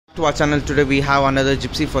To our channel. Today we have another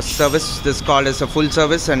Gypsy for service. This is called as a full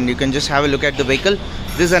service, and you can just have a look at the vehicle.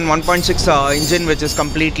 This is an 1.6 engine which is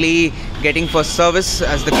completely getting for service,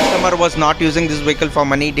 as the customer was not using this vehicle for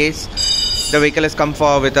many days. The vehicle has come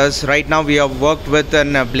for with us. Right now we have worked with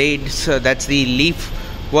an blades, that's the leaf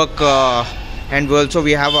work, and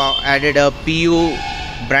we have added a PU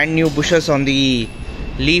brand new bushes on the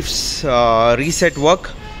leaves reset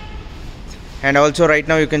work. And also right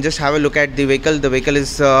now you can just have a look at the vehicle. The vehicle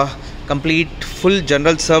is complete full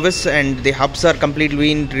general service, and the hubs are completely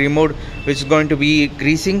being removed, which is going to be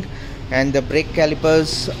greasing, and the brake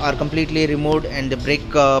calipers are completely removed, and the brake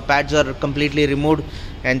pads are completely removed,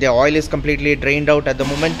 and the oil is completely drained out at the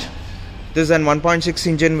moment. This is an 1.6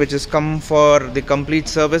 engine which has come for the complete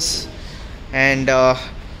service, and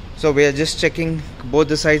so we are just checking both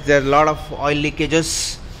the sides. There are a lot of oil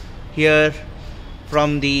leakages here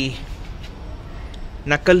from the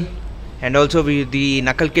knuckle, and also the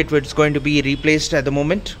knuckle kit which is going to be replaced at the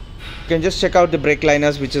moment. You can just check out the brake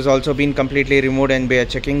liners, which has also been completely removed, and we are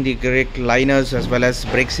checking the brake liners as well as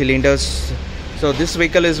brake cylinders. So this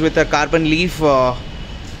vehicle is with a carbon leaf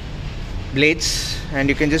blades, and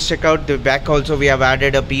you can just check out the back. Also we have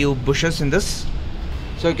added a PU bushes in this,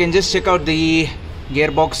 so you can just check out the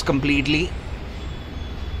gearbox completely.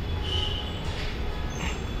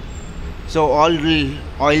 So all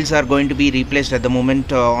oils are going to be replaced at the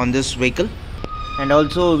moment on this vehicle, and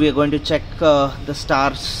also we are going to check the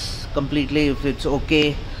stars completely. If it's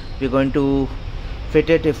okay, we're going to fit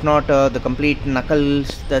it. If not, the complete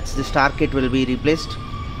knuckles, that's the star kit, will be replaced.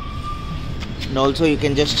 And also you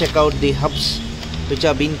can just check out the hubs, which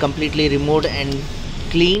are being completely removed and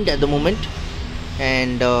cleaned at the moment,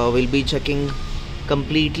 and we'll be checking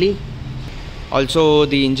completely. Also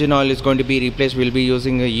the engine oil is going to be replaced. We'll be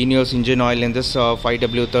using a Ineos engine oil in this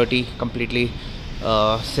 5W30, completely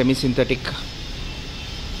semi-synthetic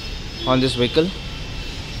on this vehicle.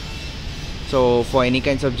 So for any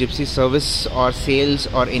kinds of Gypsy service or sales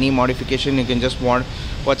or any modification, you can just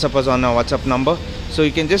WhatsApp us on our WhatsApp number. So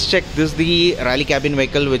you can just check this, the rally cabin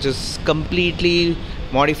vehicle, which is completely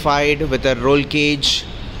modified with a roll cage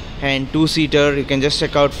and two-seater. You can just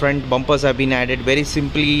check out front bumpers have been added, very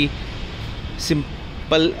simple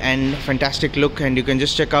and fantastic look. And you can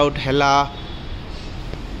just check out Hella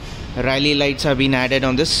rally lights have been added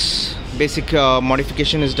on this. Basic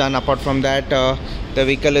modification is done. Apart from that, the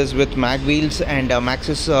vehicle is with mag wheels, and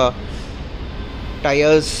Maxxis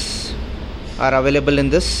tires are available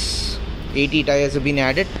in this. 80 tires have been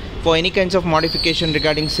added. For any kinds of modification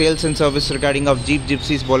regarding sales and service regarding of Jeep,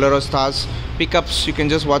 Gypsies, Bolero, Stars, pickups, you can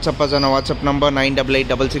just WhatsApp us on our WhatsApp number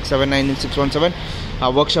 9886679617.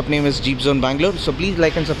 Our workshop name is Jeepzone Bangalore. So please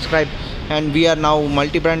like and subscribe. And we are now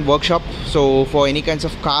multi-brand workshop. So for any kinds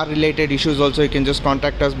of car related issues also, you can just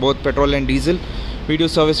contact us, both petrol and diesel. We do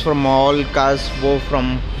service from all cars,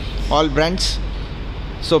 from all brands.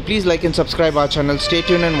 So please like and subscribe our channel. Stay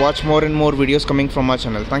tuned and watch more and more videos coming from our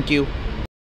channel. Thank you.